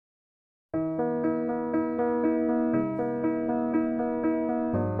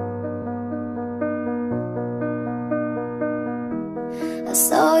I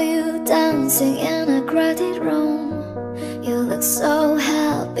saw you dancing in a crowded room. You look so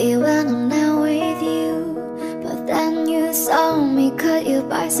happy when I'm not with you, but then you saw me cut you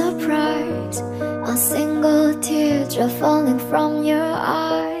by surprise. A single teardrop falling from your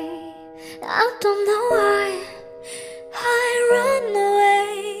eye. I don't know why I run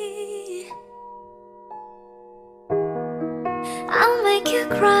away. I'll make you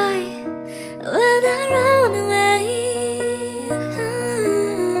cry when I run away.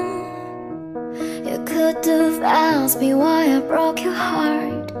 You could have asked me why I broke your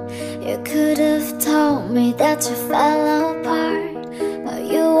heart. You could have told me that you fell apart, but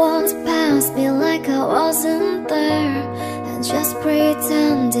you walked past me like I wasn't there, and just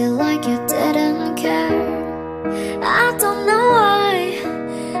pretended like you didn't care. I don't know why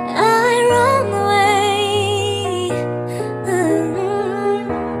I run away.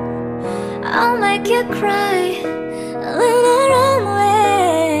 I'll make you cry when I run away.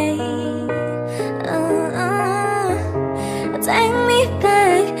 Take me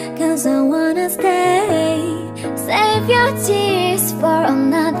back, 'cause I wanna stay. Save your tears for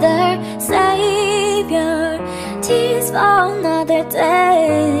another. Save your tears for another day.